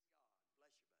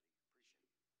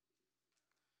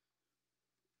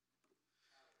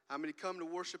How many come to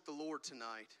worship the Lord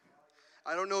tonight?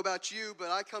 I don't know about you,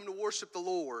 but I come to worship the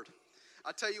Lord.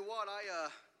 I tell you what,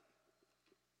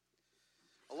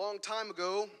 a long time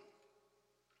ago,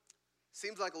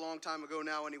 seems like a long time ago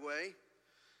now anyway,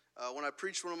 when I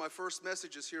preached one of my first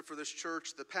messages here for this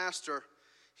church, the pastor,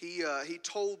 he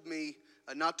told me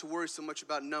not to worry so much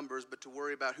about numbers, but to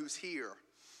worry about who's here.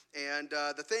 And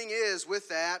the thing is, with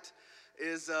that,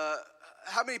 is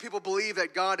how many people believe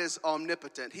that God is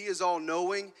omnipotent? He is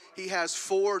all-knowing. He has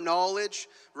foreknowledge,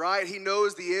 right? He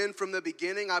knows the end from the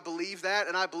beginning. I believe that,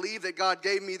 and I believe that God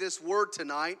gave me this word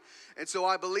tonight. And so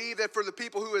I believe that for the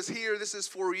people who is here, this is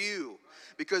for you,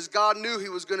 because God knew He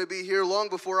was going to be here long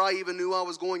before I even knew I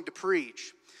was going to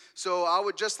preach. So I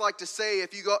would just like to say,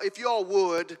 if you all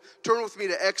would, turn with me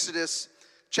to Exodus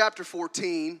chapter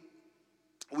 14.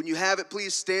 When you have it,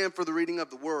 please stand for the reading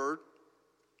of the word.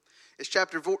 It's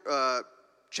chapter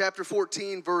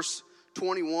 14, verse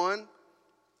 21,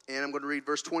 and I'm going to read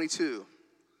verse 22.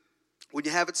 When you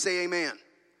have it, say amen.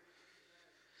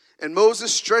 And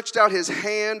Moses stretched out his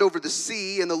hand over the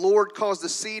sea, and the Lord caused the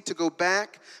sea to go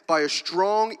back by a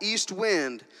strong east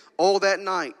wind all that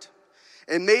night,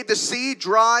 and made the sea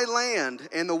dry land,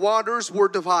 and the waters were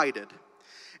divided.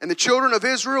 And the children of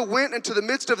Israel went into the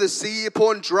midst of the sea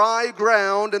upon dry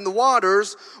ground, and the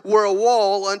waters were a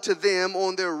wall unto them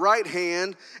on their right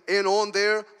hand and on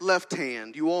their left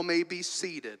hand. You all may be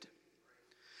seated.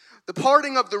 The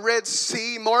parting of the Red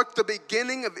Sea marked the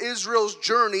beginning of Israel's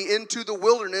journey into the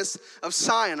wilderness of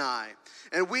Sinai.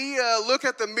 And we look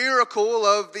at the miracle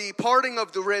of the parting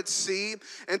of the Red Sea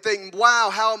and think, wow,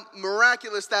 how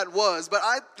miraculous that was. But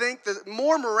I think the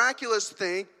more miraculous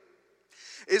thing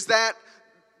is that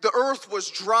the earth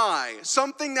was dry.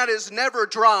 Something that is never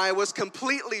dry was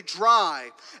completely dry.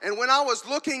 And when I was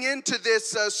looking into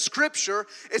this scripture,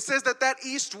 it says that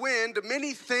east wind,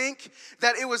 many think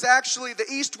that it was actually, the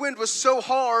east wind was so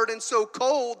hard and so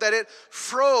cold that it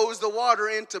froze the water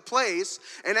into place.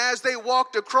 And as they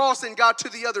walked across and got to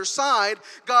the other side,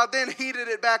 God then heated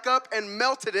it back up and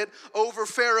melted it over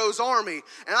Pharaoh's army.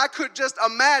 And I could just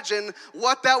imagine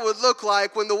what that would look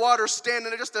like when the water's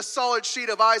standing just a solid sheet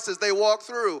of ice as they walk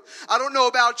through. I don't know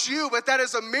about you, but that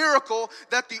is a miracle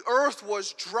that the earth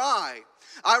was dry.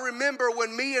 I remember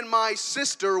when me and my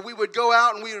sister, we would go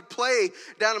out and we would play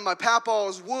down in my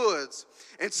papa's woods.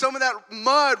 And some of that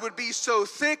mud would be so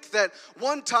thick that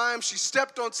one time she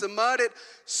stepped on some mud, it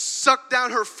sucked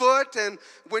down her foot, and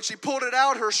when she pulled it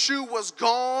out, her shoe was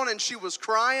gone and she was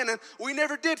crying, and we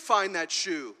never did find that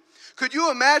shoe. Could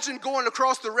you imagine going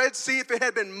across the Red Sea if it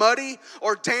had been muddy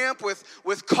or damp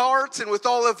with carts and with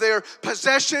all of their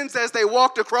possessions as they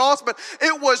walked across? But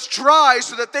it was dry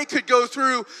so that they could go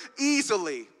through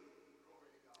easily.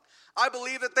 I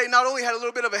believe that they not only had a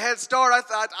little bit of a head start,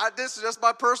 this is just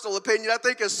my personal opinion. I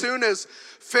think as soon as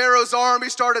Pharaoh's army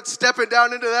started stepping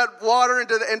down into that water,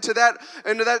 into that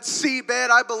seabed,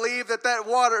 I believe that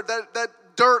water, that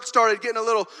dirt started getting a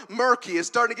little murky. It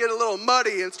started to get a little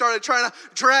muddy and started trying to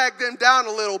drag them down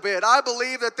a little bit. I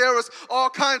believe that there was all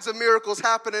kinds of miracles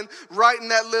happening right in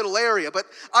that little area. But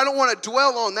I don't want to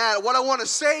dwell on that. What I want to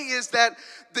say is that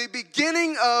the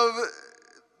beginning of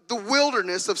the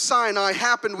wilderness of Sinai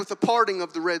happened with the parting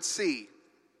of the Red Sea.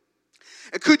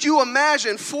 And could you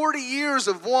imagine 40 years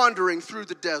of wandering through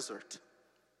the desert?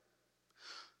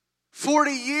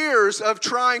 40 years of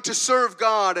trying to serve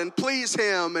God and please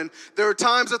Him. And there were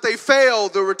times that they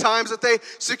failed. There were times that they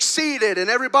succeeded. And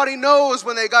everybody knows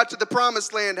when they got to the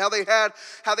promised land how they had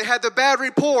the bad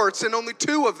reports. And only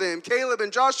two of them, Caleb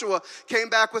and Joshua, came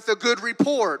back with a good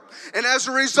report. And as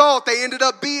a result, they ended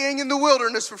up being in the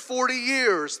wilderness for 40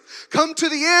 years. Come to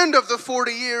the end of the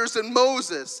 40 years, and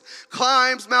Moses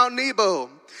climbs Mount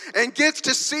Nebo and gets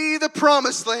to see the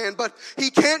promised land, but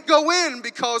he can't go in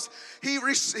because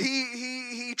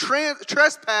he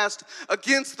trespassed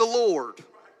against the Lord.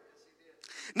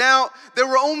 Now, there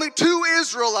were only two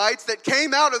Israelites that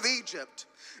came out of Egypt,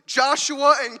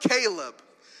 Joshua and Caleb.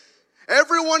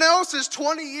 Everyone else is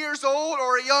 20 years old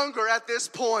or younger at this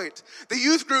point. The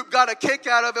youth group got a kick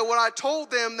out of it when I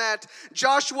told them that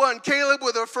Joshua and Caleb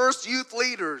were their first youth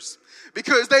leaders,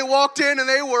 because they walked in and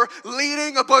they were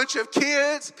leading a bunch of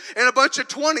kids and a bunch of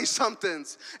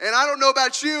 20-somethings. And I don't know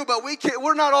about you, but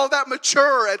we're not all that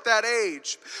mature at that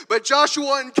age. But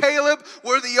Joshua and Caleb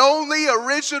were the only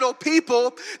original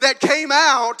people that came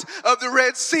out of the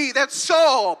Red Sea, that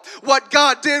saw what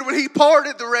God did when He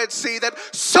parted the Red Sea, that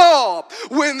saw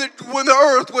when the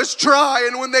earth was dry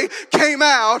and when they came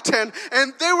out. And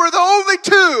they were the only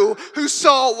two who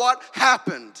saw what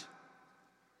happened.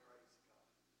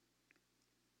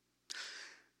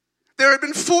 There had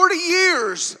been 40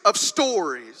 years of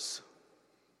stories.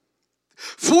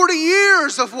 40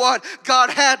 years of what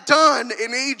God had done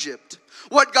in Egypt.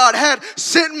 What God had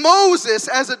sent Moses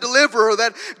as a deliverer,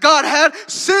 that God had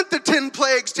sent the 10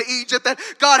 plagues to Egypt, that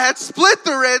God had split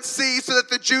the Red Sea so that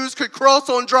the Jews could cross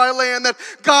on dry land, that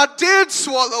God did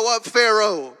swallow up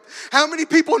Pharaoh. How many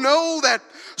people know that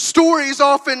stories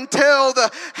often tell the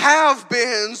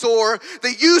have-beens or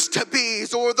the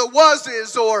used-to-be's or the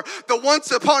was-is or the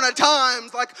once upon a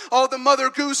times, like all the Mother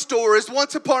Goose stories.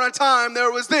 Once upon a time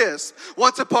there was this.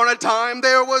 Once upon a time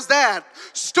there was that.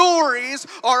 Stories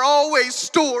are always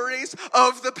stories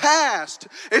of the past.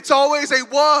 It's always a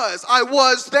was. I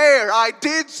was there. I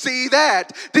did see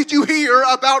that. Did you hear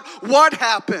about what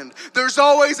happened? There's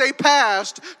always a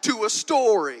past to a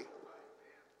story.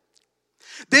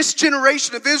 This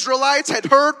generation of Israelites had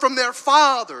heard from their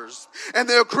fathers and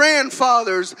their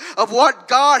grandfathers of what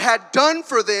God had done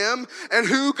for them and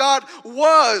who God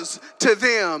was to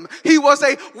them. He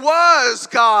was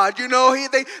God. You know,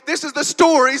 this is the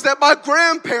stories that my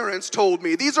grandparents told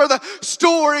me. These are the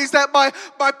stories that my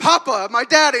papa, my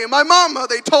daddy, and my mama,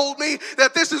 they told me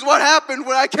that this is what happened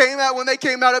when they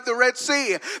came out of the Red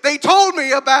Sea. They told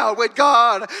me about when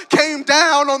God came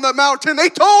down on the mountain. They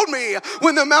told me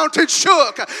when the mountain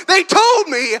shook. They told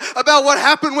me about what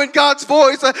happened when God's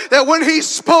voice, that when he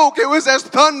spoke, it was as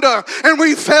thunder, and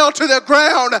we fell to the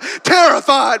ground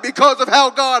terrified because of how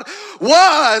God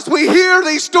was. We hear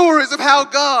these stories of how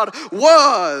God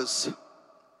was.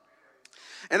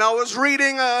 And I was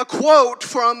reading a quote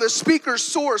from the Speaker's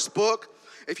Source book.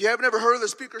 If you haven't ever heard of the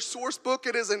Speaker's Source book,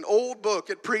 it is an old book.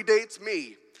 It predates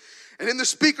me. And in the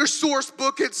Speaker's Source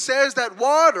book, it says that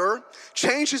water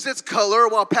changes its color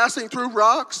while passing through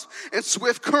rocks and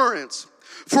swift currents.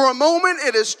 For a moment,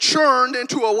 it is churned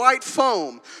into a white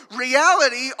foam.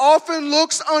 Reality often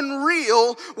looks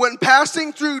unreal when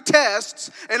passing through tests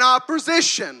and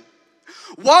opposition.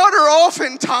 Water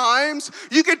oftentimes,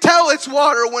 you can tell it's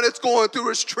water when it's going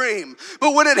through a stream.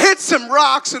 But when it hits some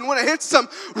rocks and when it hits some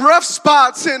rough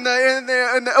spots in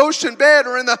the ocean bed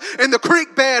or in the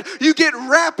creek bed, you get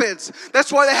rapids. That's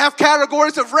why they have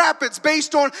categories of rapids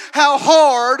based on how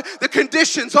hard the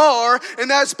conditions are in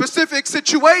that specific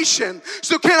situation.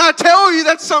 So can I tell you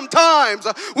that sometimes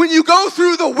when you go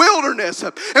through the wilderness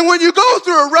and when you go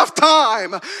through a rough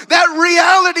time, that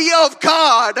reality of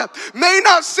God may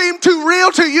not seem too real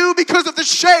to you because of the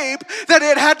shape that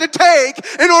it had to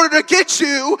take in order to get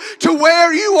you to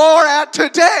where you are at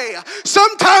today.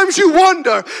 Sometimes you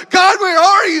wonder, God, where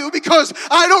are you? Because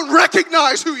I don't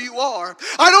recognize who you are.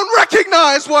 I don't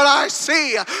recognize what I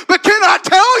see. But can I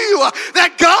tell you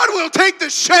that God will take the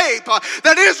shape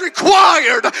that is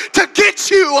required to get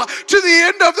you to the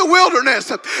end of the wilderness?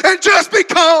 And just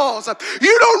because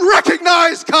you don't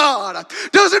recognize God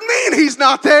doesn't mean he's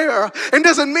not there, and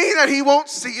doesn't mean that he won't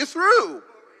see you through.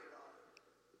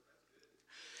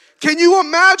 Can you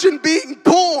imagine being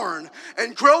born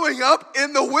and growing up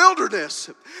in the wilderness?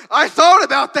 I thought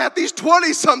about that. These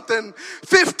 20-something,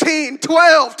 15,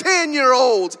 12,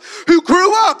 10-year-olds who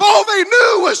grew up, all they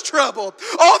knew was trouble.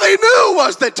 All they knew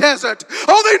was the desert.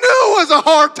 All they knew was a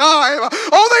hard time.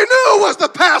 All they knew was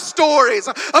the past stories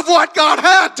of what God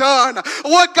had done,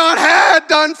 what God had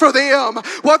done for them,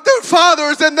 what their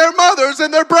fathers and their mothers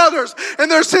and their brothers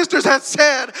and their sisters had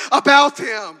said about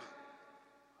them.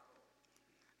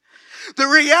 The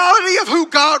reality of who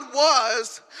God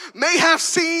was may have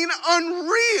seemed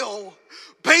unreal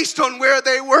based on where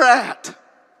they were at.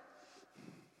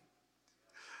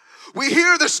 We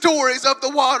hear the stories of the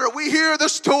water. We hear the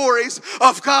stories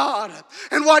of God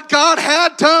and what God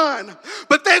had done.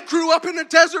 But they grew up in a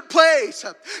desert place.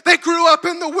 They grew up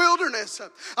in the wilderness.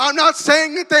 I'm not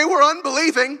saying that they were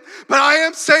unbelieving, but I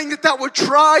am saying that that would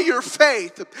try your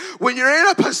faith. When you're in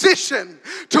a position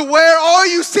to where all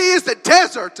you see is the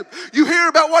desert, you hear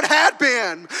about what had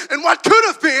been and what could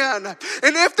have been.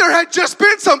 And if there had just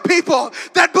been some people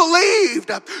that believed,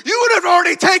 you would have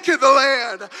already taken the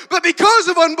land. But because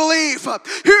of unbelief,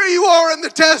 here you are in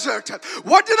the desert.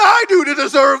 What did I do to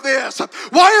deserve this?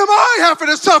 Why am I having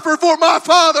to suffer for my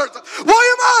fathers?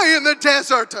 Why am I in the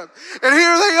desert? And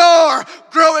here they are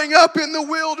growing up in the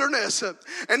wilderness.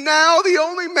 And now the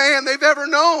only man they've ever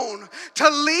known to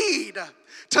lead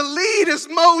is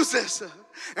Moses.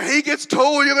 And he gets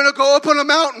told, you're going to go up on a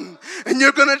mountain and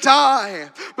you're going to die.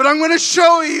 But I'm going to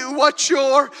show you what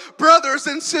your brothers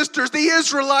and sisters, the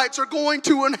Israelites, are going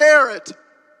to inherit.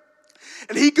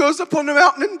 And he goes up on the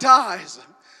mountain and dies.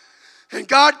 And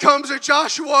God comes to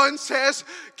Joshua and says,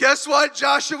 guess what,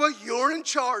 Joshua? You're in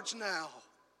charge now.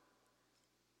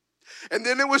 And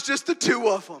then it was just the two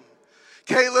of them,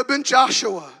 Caleb and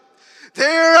Joshua.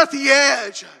 They're at the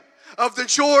edge of the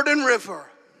Jordan River.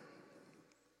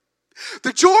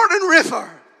 The Jordan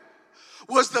River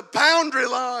was the boundary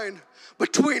line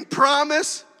between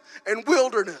promise and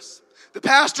wilderness. The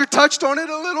pastor touched on it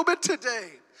a little bit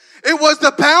today. It was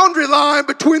the boundary line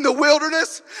between the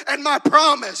wilderness and my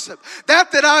promise.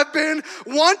 That I've been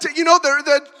wanting. You know,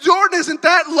 the Jordan isn't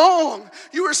that long.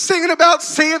 You were singing about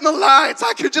seeing the lights.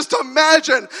 I could just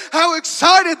imagine how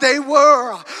excited they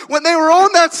were when they were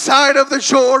on that side of the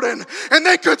Jordan and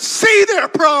they could see their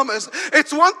promise.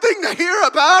 It's one thing to hear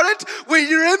about it when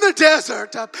you're in the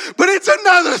desert, but it's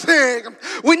another thing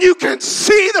when you can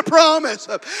see the promise.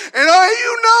 And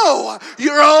you know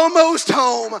you're almost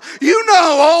home. You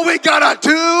know all we gotta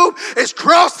do is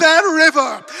cross that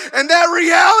river, and that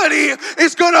reality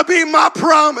is gonna be my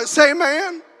promise.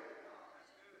 Amen.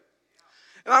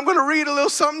 And I'm gonna read a little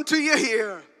something to you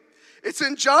here. It's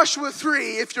in Joshua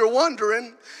 3, if you're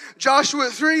wondering. Joshua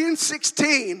 3 and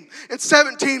 16 and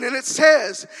 17, and it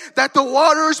says that the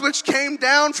waters which came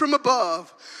down from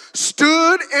above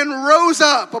stood and rose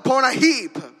up upon a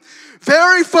heap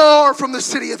very far from the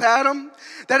city of Adam,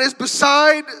 that is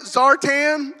beside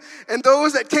Zartan, and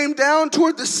those that came down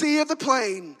toward the sea of the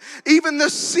plain. Even the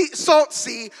salt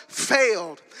sea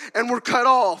failed and were cut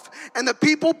off, and the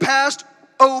people passed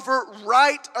over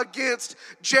right against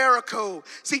Jericho.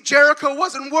 See, Jericho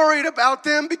wasn't worried about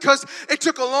them because it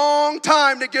took a long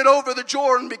time to get over the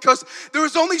Jordan, because there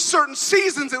was only certain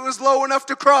seasons it was low enough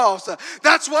to cross.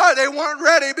 That's why they weren't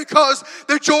ready, because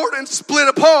the Jordan split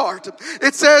apart.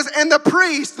 It says, and the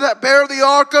priests that bear the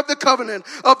ark of the covenant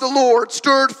of the Lord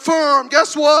stood firm,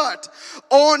 guess what?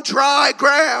 On dry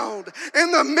ground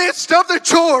in the midst of the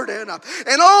Jordan.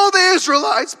 And all the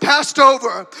Israelites passed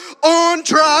over on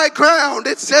dry ground.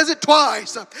 It says it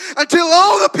twice. Until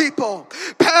all the people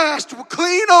passed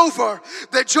clean over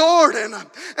the Jordan.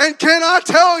 And can I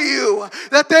tell you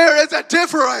that there is a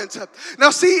difference? Now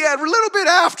see, a little bit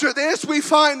after this, we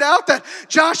find out that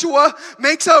Joshua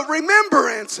makes a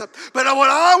remembrance. But what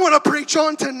I want to preach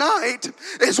on tonight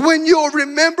is when your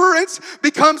remembrance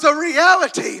becomes a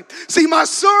reality. See, my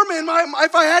sermon,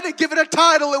 if I had to give it a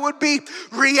title, it would be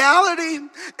Reality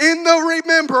in the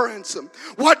Remembrance.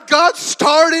 What God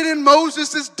started in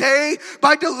Moses' day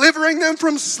by delivering them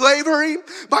from slavery,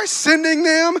 by sending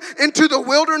them into the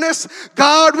wilderness,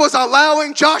 God was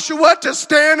allowing Joshua to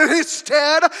stand in his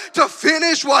stead to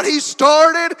finish what he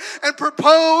started and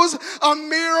propose a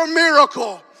mirror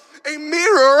miracle. A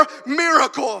mirror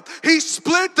miracle. He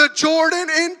split the Jordan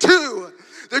in two.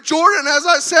 The Jordan, as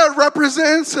I said,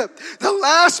 represents the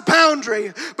last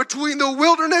boundary between the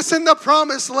wilderness and the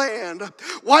promised land.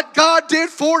 What God did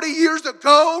 40 years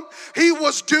ago, he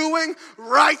was doing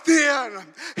right then.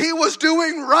 He was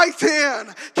doing right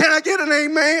then. Can I get an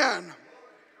amen?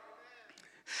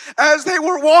 As they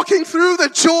were walking through the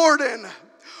Jordan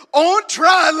on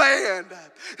dry land.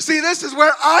 See, this is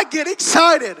where I get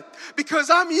excited, because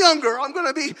I'm younger. I'm going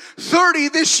to be 30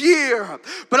 this year.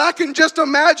 But I can just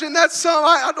imagine that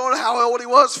I don't know how old he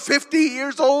was, 50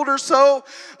 years old or so,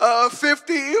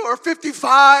 50 or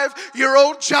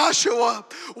 55-year-old Joshua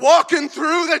walking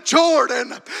through the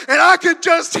Jordan. And I could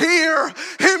just hear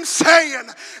him saying,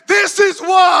 this is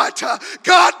what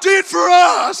God did for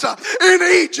us in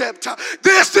Egypt.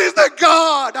 This is the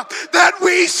God that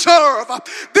we serve.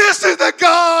 This is the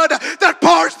God that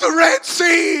parts the Red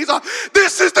Seas.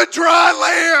 This is the dry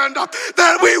land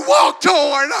that we walked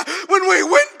on when we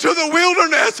went to the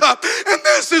wilderness. And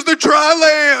this is the dry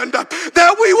land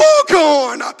that we walk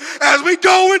on as we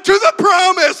go into the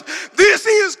promise. This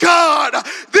is God.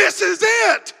 This is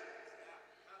it.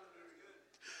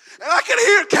 And I can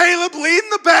hear Caleb leading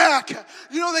the back.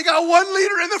 You know, they got one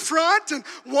leader in the front and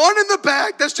one in the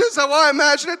back. That's just how I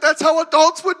imagine it. That's how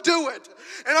adults would do it.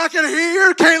 And I can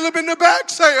hear Caleb in the back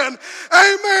saying, amen,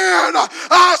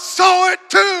 I saw it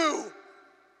too.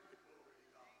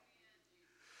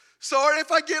 Sorry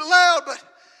if I get loud, but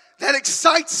that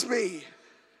excites me.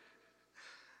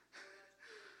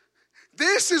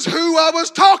 This is who I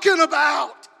was talking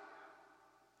about.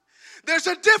 There's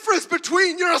a difference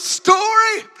between your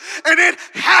story and it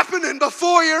happening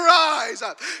before your eyes.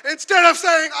 Instead of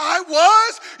saying, I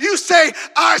was, you say,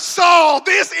 I saw.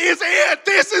 This is it.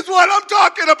 This is what I'm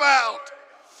talking about.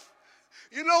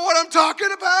 You know what I'm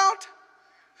talking about?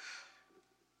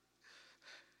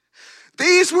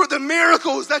 These were the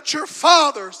miracles that your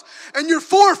fathers and your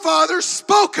forefathers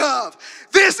spoke of.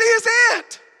 This is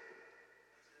it.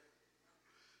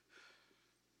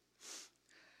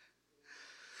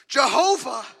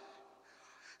 Jehovah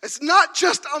is not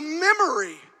just a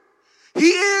memory. He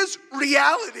is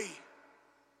reality.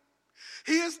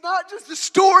 He is not just the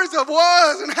stories of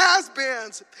was and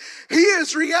has-beens. He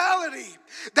is reality.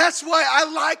 That's why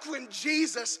I like when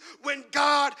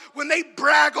God, when they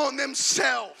brag on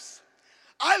themselves.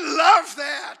 I love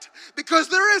that because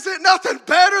there isn't nothing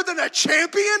better than a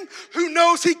champion who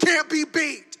knows he can't be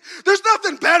beat. There's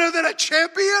nothing better than a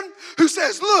champion who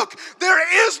says, look,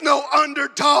 there is no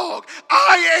underdog.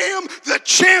 I am the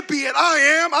champion.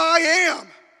 I am.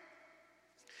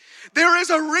 There is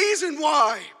a reason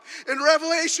why in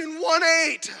Revelation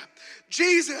 1:8,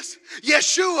 Jesus,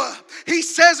 Yeshua, he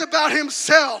says about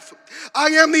himself, I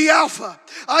am the Alpha,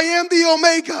 I am the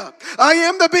Omega, I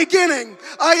am the beginning,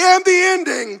 I am the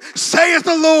ending, saith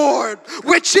the Lord,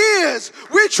 which is,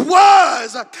 which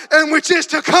was, and which is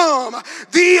to come,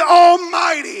 the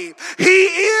Almighty. He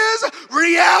is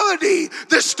reality.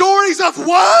 The stories of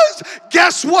was,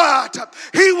 guess what?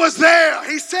 He was there.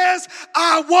 He says,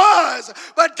 I was,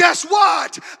 but guess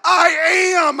what? I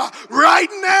am right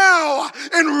now.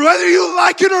 And whether you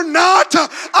like it or not,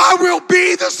 I will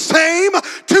be the same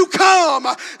to come.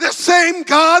 The same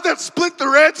God that split the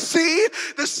Red Sea,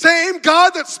 the same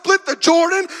God that split the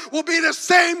Jordan will be the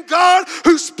same God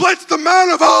who splits the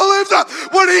Mount of Olives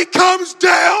when he comes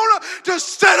down to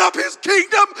set up his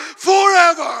kingdom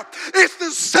forever. It's the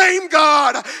same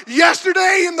God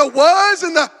yesterday in the was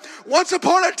and the once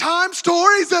upon a time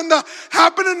stories and the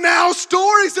happening now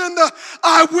stories and the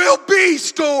I will be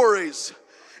stories.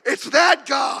 It's that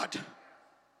God.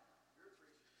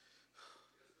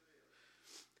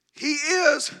 He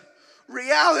is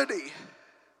reality.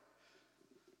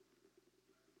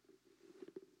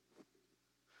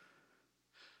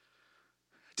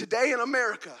 Today in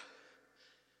America,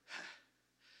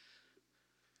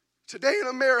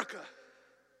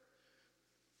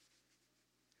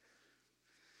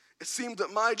 it seems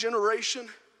that my generation,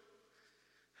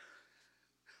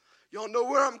 y'all know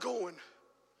where I'm going.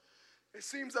 It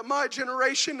seems that my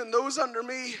generation and those under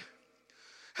me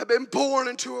have been born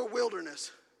into a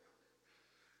wilderness.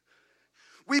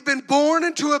 We've been born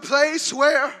into a place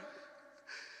where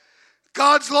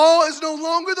God's law is no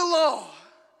longer the law.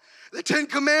 The 10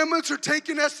 Commandments are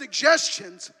taken as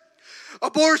suggestions.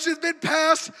 Abortion's been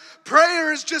passed.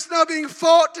 Prayer is just now being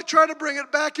fought to try to bring it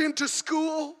back into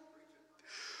school.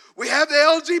 We have the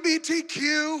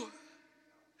LGBTQ.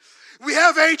 We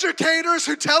have educators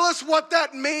who tell us what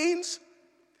that means.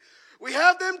 We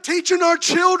have them teaching our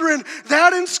children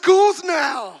that in schools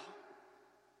now.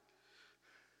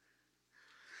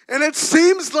 And it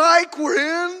seems like we're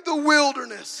in the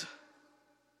wilderness.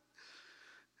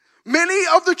 Many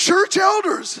of the church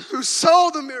elders who saw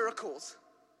the miracles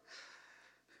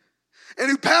and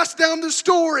who passed down the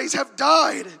stories have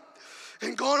died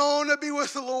and gone on to be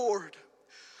with the Lord.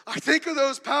 I think of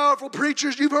those powerful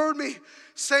preachers. You've heard me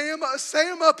say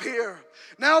them up here.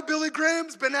 Now Billy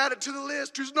Graham's been added to the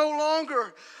list, who's no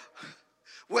longer,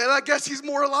 well, I guess he's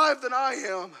more alive than I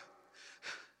am.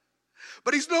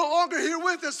 But he's no longer here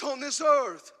with us on this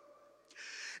earth.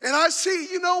 And I see,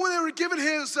 when they were giving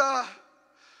his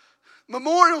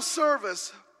memorial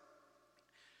service,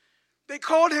 they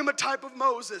called him a type of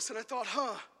Moses. And I thought,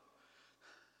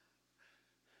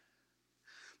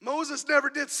 Moses never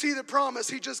did see the promise.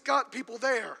 He just got people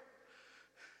there.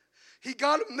 He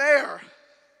got them there.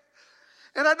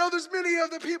 And I know there's many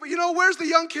other people. Where's the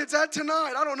young kids at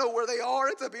tonight? I don't know where they are.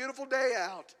 It's a beautiful day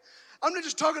out. I'm not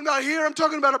just talking about here. I'm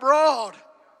talking about abroad.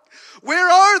 Where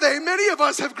are they? Many of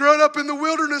us have grown up in the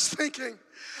wilderness thinking,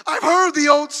 I've heard the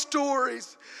old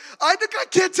stories. I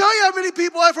can't tell you how many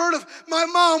people I've heard of. My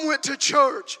mom went to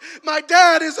church. My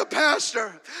dad is a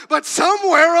pastor. But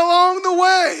somewhere along the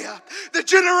way, the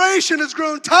generation has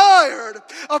grown tired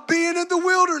of being in the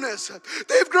wilderness.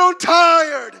 They've grown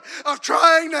tired of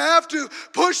trying to have to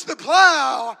push the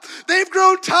plow. They've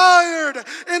grown tired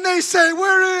and they say,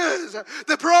 where is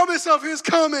the promise of his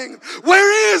coming?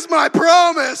 Where is my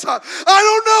promise? I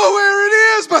don't know where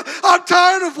it is, but I'm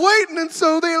tired of waiting, and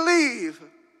so they leave.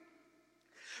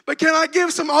 But can I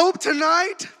give some hope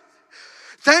tonight?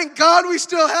 Thank God we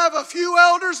still have a few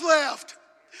elders left.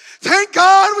 Thank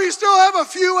God we still have a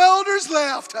few elders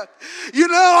left.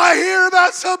 I hear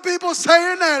about some people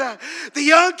saying that the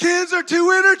young kids are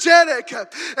too energetic.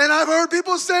 And I've heard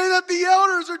people say that the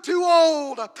elders are too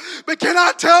old. But can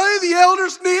I tell you, the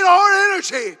elders need our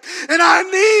energy. And I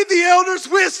need the elders'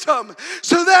 wisdom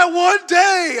so that one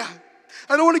day,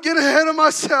 I don't want to get ahead of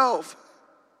myself,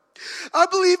 I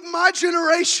believe my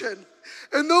generation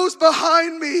and those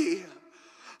behind me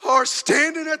are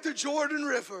standing at the Jordan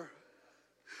River.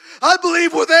 I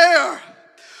believe we're there.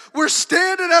 We're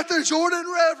standing at the Jordan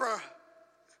River.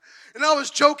 And I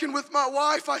was joking with my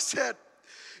wife. I said,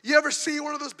 you ever see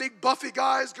one of those big buffy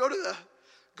guys go to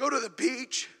the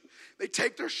beach? They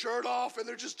take their shirt off and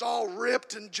they're just all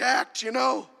ripped and jacked,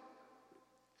 I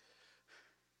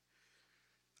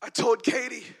told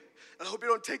Katie, and I hope you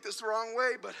don't take this the wrong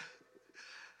way, but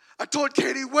I told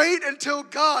Katie, wait until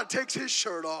God takes his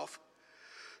shirt off.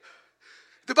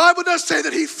 The Bible does say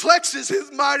that he flexes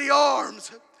his mighty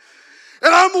arms.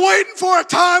 And I'm waiting for a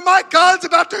time my God's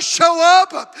about to show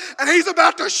up and he's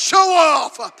about to show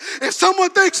off. If someone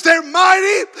thinks they're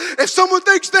mighty, if someone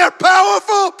thinks they're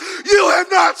powerful, you have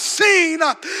not seen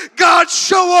God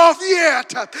show off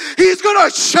yet. He's going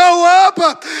to show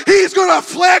up. He's going to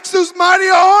flex those mighty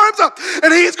arms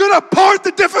and he's going to part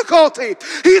the difficulty.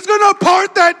 He's going to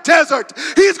part that desert.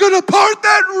 He's going to part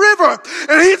that river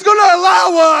and he's going to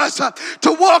allow us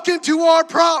to walk into our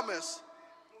promise.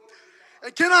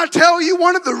 And can I tell you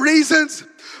one of the reasons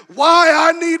why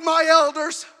I need my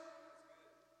elders?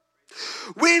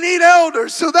 We need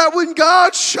elders so that when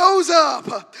God shows up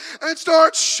and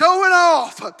starts showing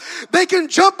off, they can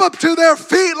jump up to their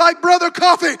feet like Brother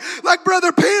Coffee, like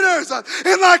Brother Peters,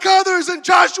 and like others and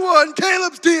Joshua and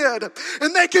Caleb's did.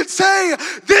 And they can say,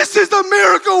 this is the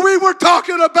miracle we were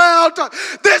talking about.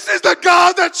 This is the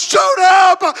God that showed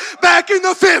up back in the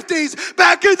 50s,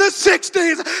 back in the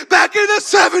 60s, back in the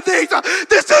 70s.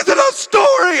 This isn't a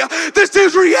story. This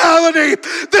is reality.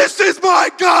 This is my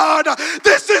God.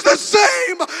 This is the same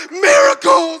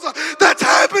miracles that's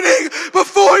happening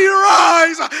before your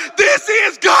eyes. This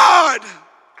is God.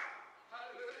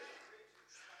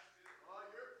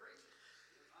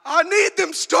 I need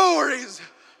them stories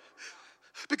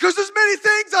because there's many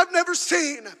things I've never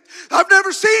seen. I've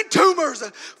never seen tumors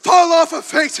fall off of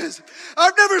faces.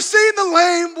 I've never seen the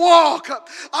lame walk.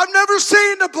 I've never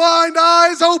seen the blind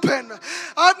eyes open.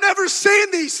 I've never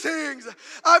seen these things.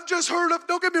 I've just heard of,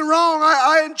 don't get me wrong,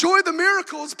 I enjoy the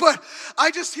miracles, but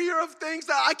I just hear of things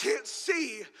that I can't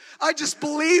see. I just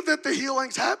believe that the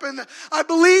healings happen. I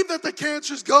believe that the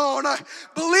cancer's gone. I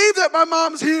believe that my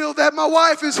mom's healed, that my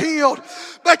wife is healed.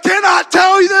 But can I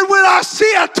tell you that when I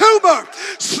see a tumor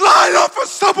slide off of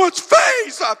someone's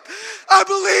face, I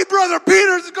believe Brother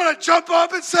Peters is going to jump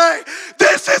up and say,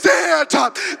 this is it.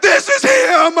 This is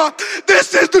him.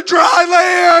 This is the dry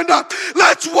land.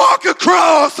 Let's walk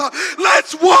across.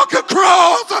 Let's walk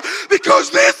across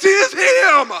because this is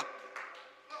him.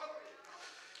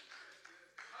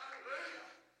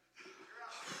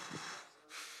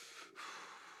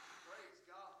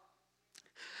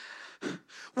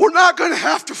 We're not going to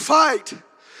have to fight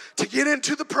to get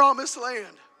into the promised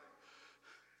land.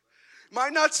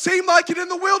 Might not seem like it in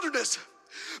the wilderness,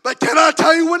 but can I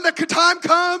tell you when the time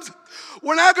comes,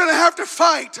 we're not going to have to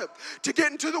fight to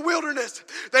get into the wilderness.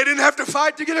 They didn't have to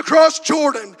fight to get across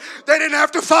Jordan. They didn't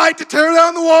have to fight to tear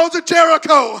down the walls of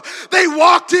Jericho. They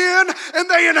walked in and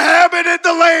they inhabited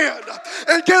the land.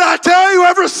 And can I tell you,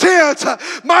 ever since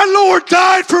my Lord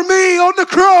died for me on the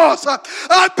cross,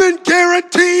 I've been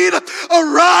guaranteed a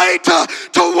right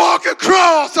to walk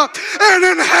across and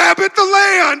inhabit the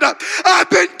land. I've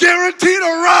been guaranteed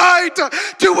a right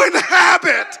to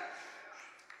inhabit.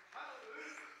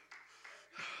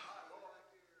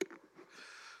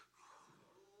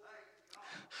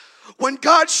 When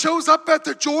God shows up at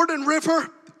the Jordan River,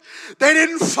 they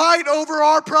didn't fight over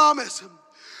our promise.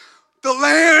 The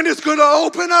land is going to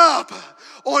open up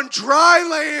on dry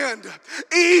land,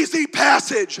 easy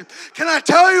passage. Can I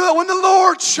tell you that when the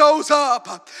Lord shows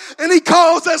up and he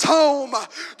calls us home,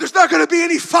 there's not going to be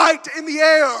any fight in the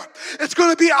air. It's going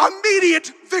to be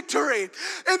immediate victory.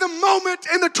 In the moment,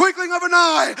 in the twinkling of an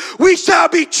eye, we shall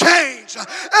be changed,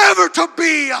 ever to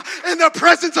be in the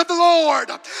presence of the Lord.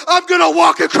 I'm going to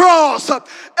walk across,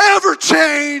 ever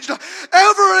changed,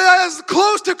 ever as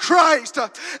close to Christ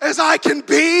as I can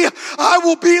be. I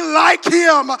will be like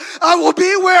him. I will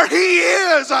be where he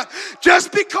is,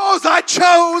 just because I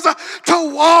chose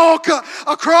to walk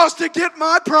across to get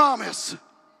my promise.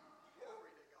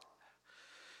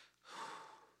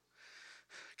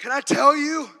 Can I tell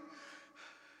you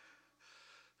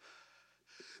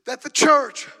that the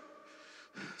church,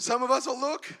 some of us will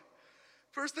look,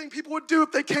 first thing people would do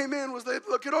if they came in was they'd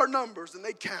look at our numbers and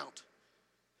they'd count.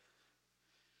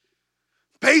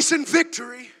 Basing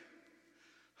victory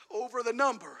over the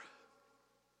number.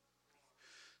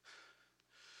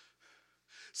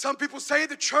 Some people say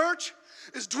the church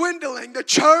is dwindling. The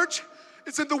church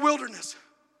is in the wilderness.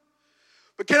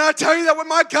 But can I tell you that when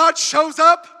my God shows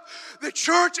up, the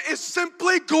church is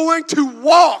simply going to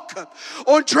walk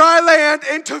on dry land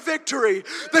into victory.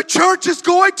 The church is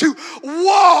going to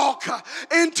walk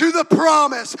into the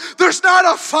promise. There's not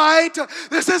a fight.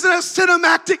 This isn't a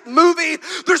cinematic movie.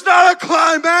 There's not a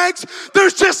climax.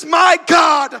 There's just my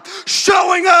God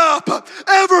showing up,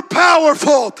 ever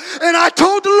powerful. And I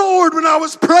told the Lord when I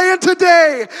was praying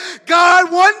today,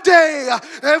 God, one day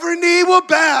every knee will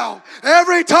bow,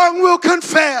 every tongue will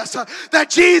confess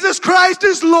that Jesus Christ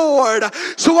is Lord. Lord.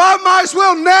 So I might as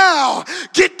well now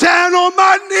get down on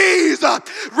my knees,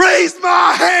 raise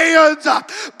my hands,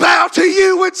 bow to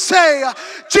you and say,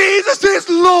 Jesus is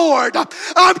Lord.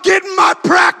 I'm getting my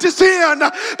practice in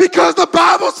because the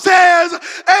Bible says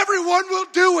everyone will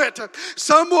do it.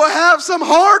 Some will have some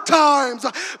hard times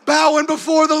bowing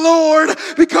before the Lord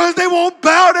because they won't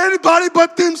bow to anybody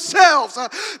but themselves.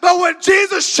 But when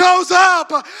Jesus shows up,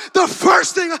 the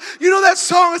first thing, you know that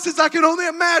song that says, I can only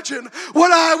imagine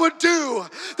what I would do.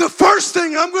 The first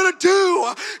thing I'm going to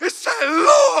do is say,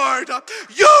 Lord,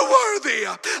 you're worthy.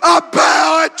 I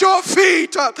bow at your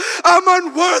feet. I'm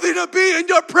unworthy to be in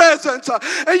your presence.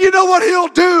 And you know what he'll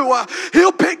do?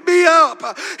 He'll pick me up.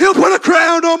 He'll put a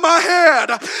crown on my head.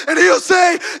 And he'll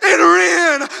say, enter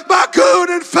in, my good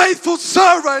and faithful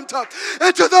servant.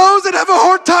 And to those that have a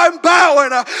hard time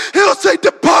bowing, he'll say,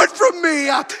 depart from me.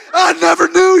 I never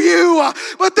knew you.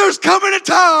 But there's coming a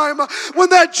time when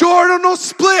that Jordan will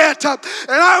split. And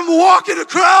I'm walking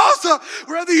across,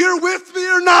 whether you're with me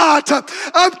or not.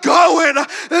 I'm going.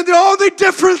 And the only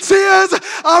difference is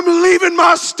I'm leaving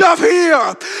my stuff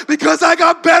here because I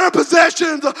got better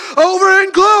possessions over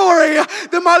in glory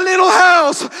than my little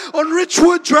house on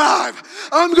Richwood Drive.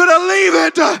 I'm going to leave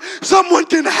it. Someone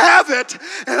can have it.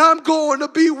 And I'm going to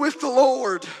be with the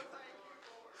Lord.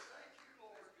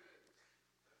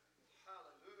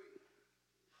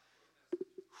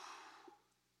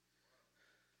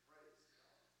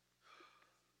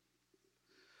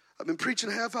 I've been preaching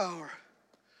a half hour.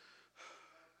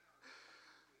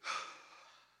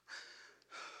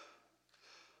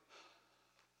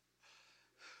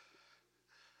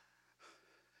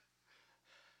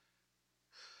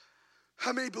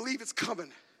 How many believe it's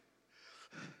coming?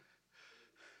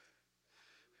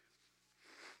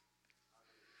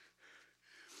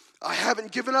 I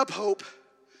haven't given up hope.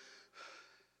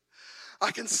 I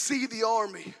can see the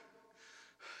army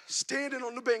standing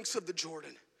on the banks of the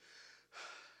Jordan.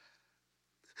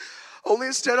 Only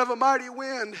instead of a mighty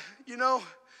wind, you know,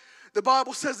 the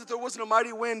Bible says that there wasn't a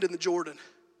mighty wind in the Jordan.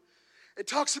 It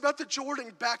talks about the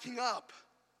Jordan backing up.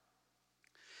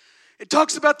 It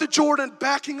talks about the Jordan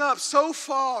backing up so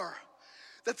far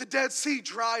that the Dead Sea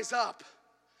dries up.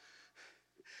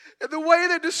 And the way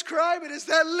they describe it is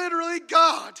that literally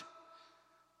God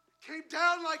came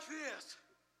down like this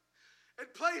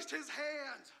and placed his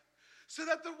hands so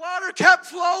that the water kept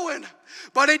flowing,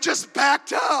 but it just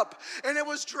backed up and it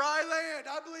was dry land.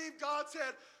 I believe God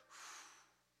said,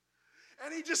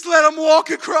 and he just let them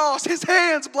walk across. His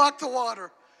hands blocked the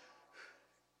water.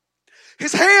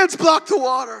 His hands blocked the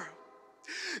water.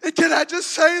 And can I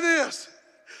just say this?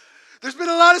 There's been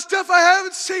a lot of stuff I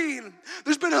haven't seen.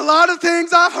 There's been a lot of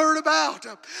things I've heard about.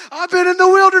 I've been in the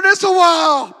wilderness a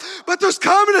while. But there's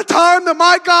coming a time that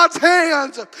my God's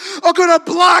hands are going to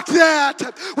block that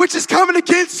which is coming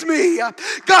against me.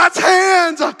 God's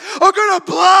hands are going to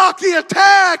block the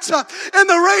attacks and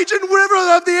the raging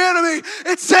river of the enemy.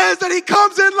 It says that he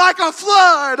comes in like a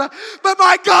flood. But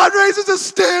my God raises a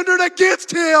standard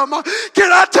against him. Can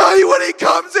I tell you when he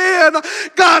comes in,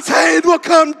 God's hand will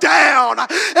come down.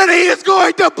 And he is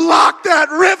going to block that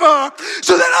river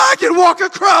so that I can walk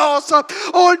across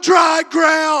on dry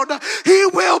ground. He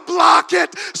will block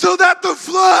it so that the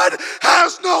flood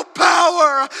has no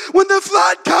power. When the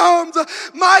flood comes,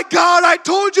 my God, I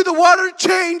told you the water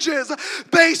changes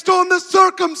based on the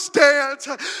circumstance.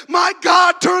 My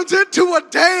God turns into a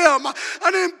dam,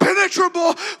 an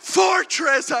impenetrable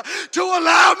fortress to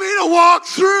allow me to walk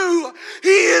through.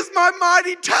 He is my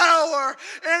mighty tower,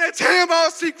 and it's him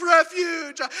I'll seek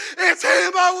refuge. It's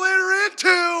him I'll enter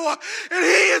into, and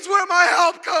he is where my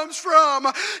help comes from.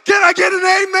 Can I get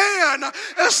an amen?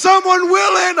 Is someone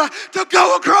willing to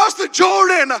go across the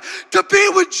Jordan to be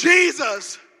with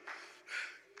Jesus?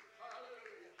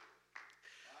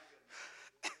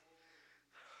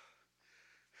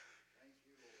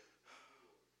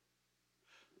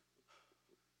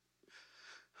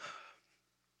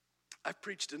 I've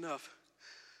preached enough.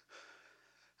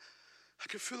 I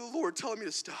can feel the Lord telling me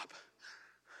to stop.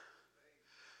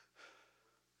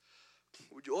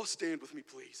 Would you all stand with me,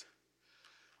 please?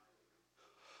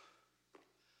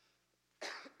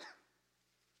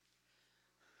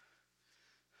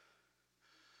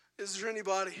 Is there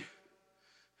anybody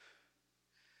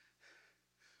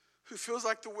who feels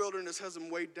like the wilderness has them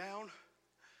weighed down?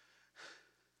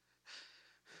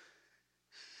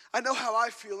 I know how I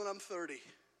feel, and I'm 30.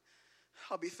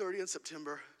 I'll be 30 in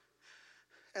September.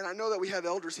 And I know that we have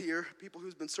elders here, people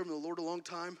who's been serving the Lord a long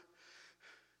time.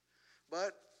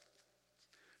 But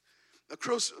a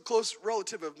close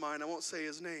relative of mine, I won't say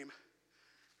his name,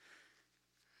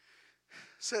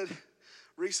 said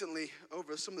recently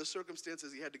over some of the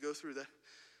circumstances he had to go through that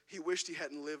he wished he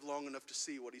hadn't lived long enough to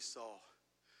see what he saw.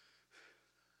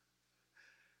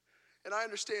 And I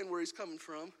understand where he's coming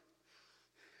from,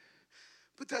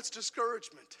 but that's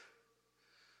discouragement.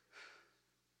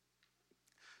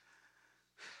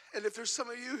 And if there's some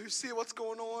of you who see what's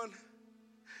going on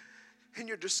and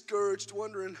you're discouraged,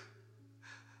 wondering,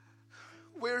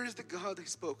 where is the God they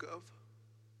spoke of?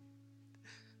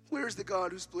 Where is the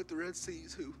God who split the Red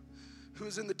Seas, who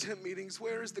is in the tent meetings?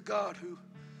 Where is the God who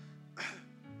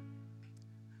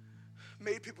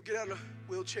made people get out of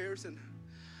wheelchairs and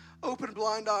open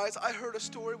blind eyes? I heard a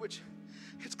story which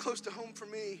hits close to home for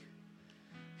me.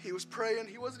 He was praying.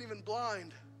 He wasn't even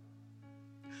blind.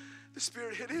 The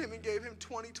Spirit hit him and gave him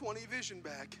 20/20 vision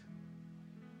back.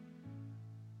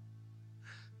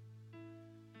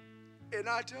 And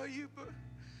I tell you,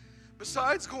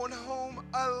 besides going home,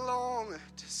 I long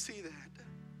to see that.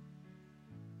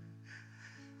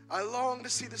 I long to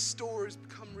see the stories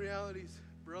become realities,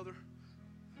 brother.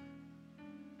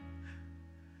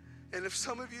 And if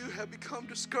some of you have become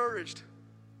discouraged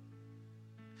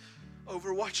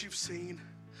over what you've seen,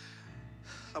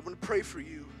 I want to pray for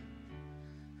you.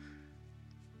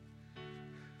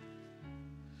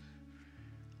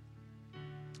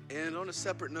 And on a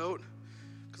separate note,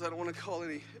 because I don't want to call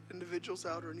any individuals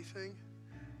out or anything.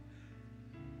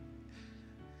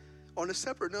 On a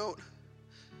separate note,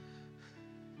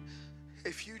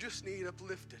 if you just need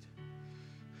uplifted,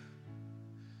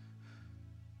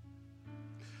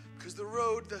 because the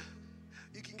road,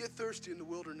 you can get thirsty in the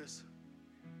wilderness.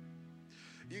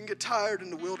 You can get tired in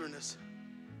the wilderness.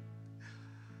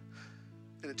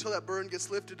 And until that burden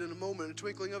gets lifted in a moment, in a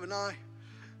twinkling of an eye,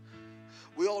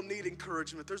 we all need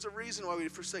encouragement. There's a reason why we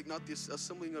forsake not the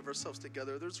assembling of ourselves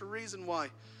together. There's a reason why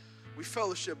we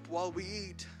fellowship while we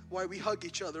eat, why we hug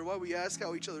each other, why we ask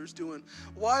how each other's doing,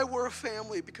 why we're a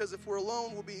family, because if we're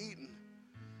alone, we'll be eaten.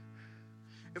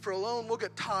 If we're alone, we'll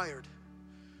get tired.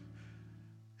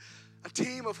 A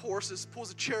team of horses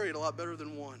pulls a chariot a lot better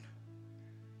than one.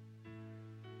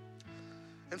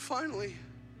 And finally,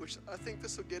 which I think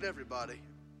this will get everybody,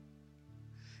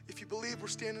 if you believe we're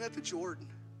standing at the Jordan,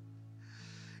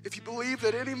 if you believe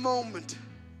that any moment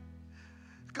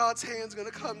God's hand's going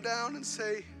to come down and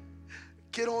say,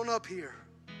 get on up here.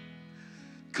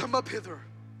 Come up hither.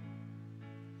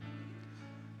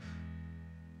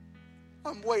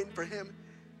 I'm waiting for him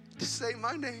to say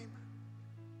my name.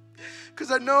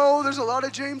 Because I know there's a lot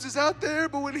of Jameses out there,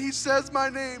 but when he says my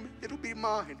name, it'll be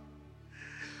mine.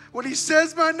 When he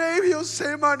says my name, he'll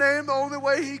say my name the only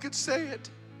way he could say it.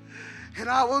 And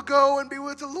I will go and be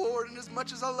with the Lord. And as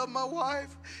much as I love my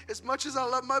wife, as much as I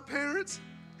love my parents,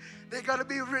 they got to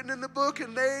be written in the book,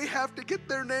 and they have to get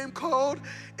their name called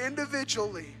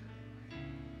individually.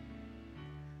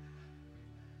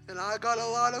 And I got a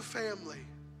lot of family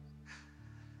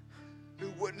who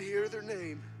wouldn't hear their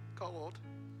name called.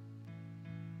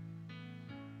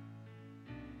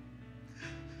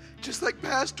 Just like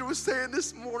Pastor was saying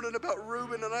this morning about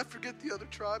Reuben, and I forget the other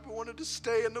tribe who wanted to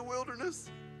stay in the wilderness.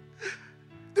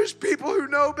 There's people who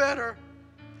know better.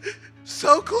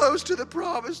 So close to the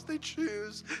promise, they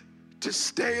choose to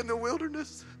stay in the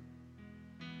wilderness.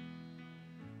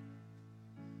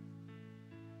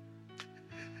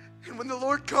 And when the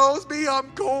Lord calls me,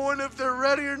 I'm going if they're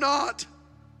ready or not.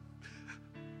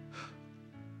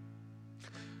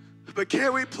 But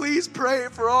can we please pray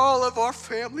for all of our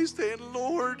families saying,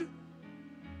 Lord,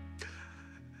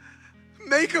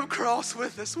 make them cross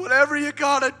with us. Whatever you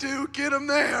got to do, get them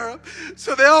there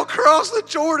so they'll cross the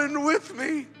Jordan with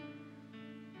me.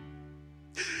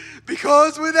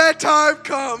 Because when that time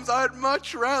comes, I'd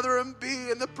much rather them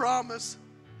be in the promise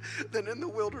than in the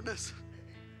wilderness.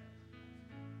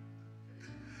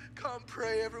 Come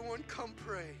pray, everyone. Come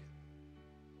pray.